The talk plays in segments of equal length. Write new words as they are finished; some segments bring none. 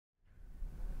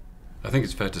I think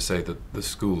it's fair to say that the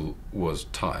school was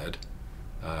tired,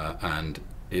 and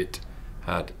it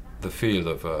had the feel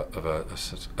of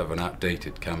an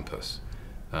outdated campus.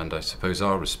 And I suppose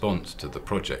our response to the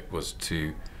project was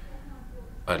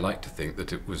I'd like to think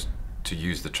that it was to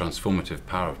use the transformative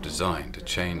power of design to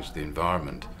change the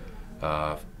environment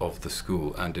of the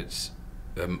school, and it's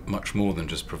much more than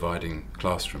just providing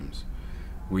classrooms.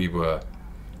 We were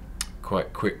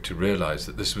quite quick to realize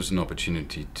that this was an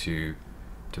opportunity to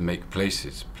make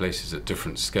places at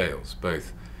different scales,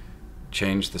 both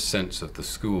change the sense of the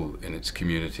school in its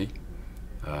community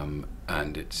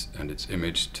and its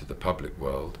image to the public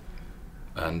world,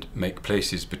 and make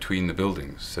places between the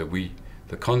buildings. So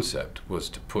the concept was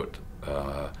to put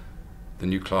the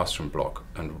new classroom block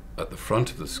at the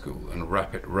front of the school and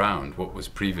wrap it round what was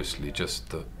previously just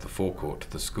the forecourt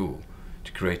to the school,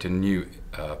 to create a new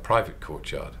private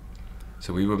courtyard.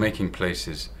 So we were making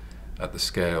places at the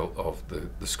scale of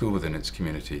the school within its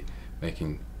community,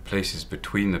 making places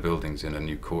between the buildings in a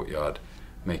new courtyard,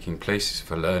 making places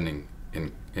for learning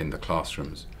in the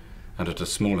classrooms, and at a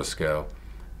smaller scale,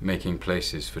 making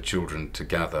places for children to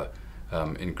gather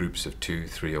in groups of 2,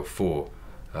 3 or 4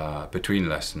 between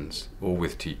lessons or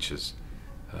with teachers,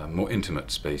 more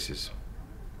intimate spaces.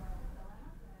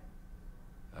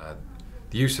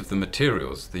 The use of the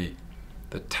materials, the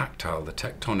tactile, the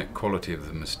tectonic quality of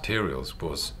the materials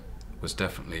was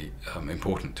definitely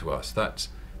important to us. That's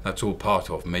all part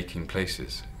of making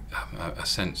places, a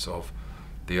sense of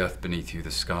the earth beneath you,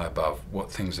 the sky above,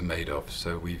 what things are made of.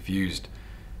 So we've used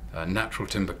natural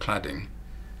timber cladding,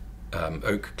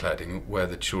 oak cladding, where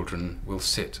the children will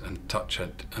sit and touch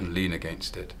it and lean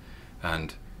against it,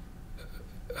 and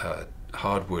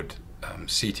hardwood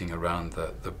seating around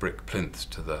the brick plinths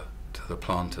to the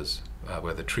planters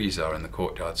where the trees are in the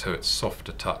courtyard, so it's soft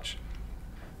to touch.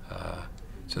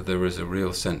 So there is a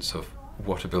real sense of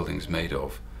what a building's made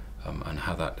of and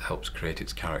how that helps create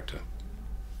its character.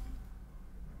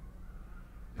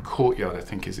 The courtyard, I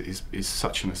think, is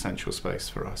such an essential space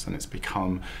for us, and it's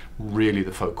become really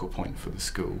the focal point for the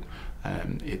school.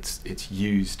 It's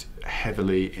used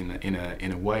heavily in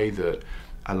a way that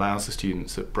allows the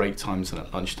students at break times and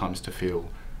at lunch times to feel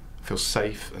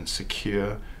safe and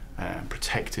secure and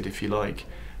protected, if you like,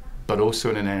 but also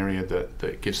in an area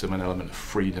that gives them an element of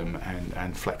freedom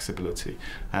and flexibility.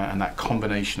 And that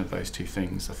combination of those two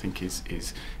things, I think,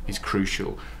 is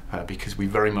crucial, because we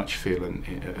very much feel,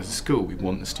 as a school, we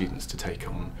want the students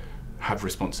to have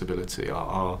responsibility.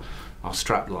 Our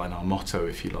strapline, our motto,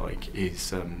 if you like,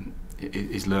 is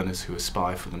learners who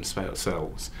aspire for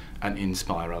themselves and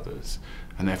inspire others.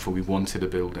 And therefore we wanted a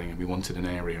building, and we wanted an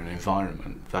area, an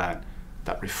environment that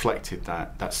reflected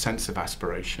that sense of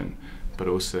aspiration, but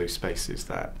also spaces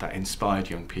that inspired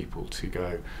young people to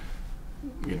go,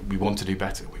 we want to do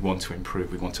better, we want to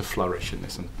improve, we want to flourish in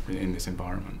this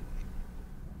environment.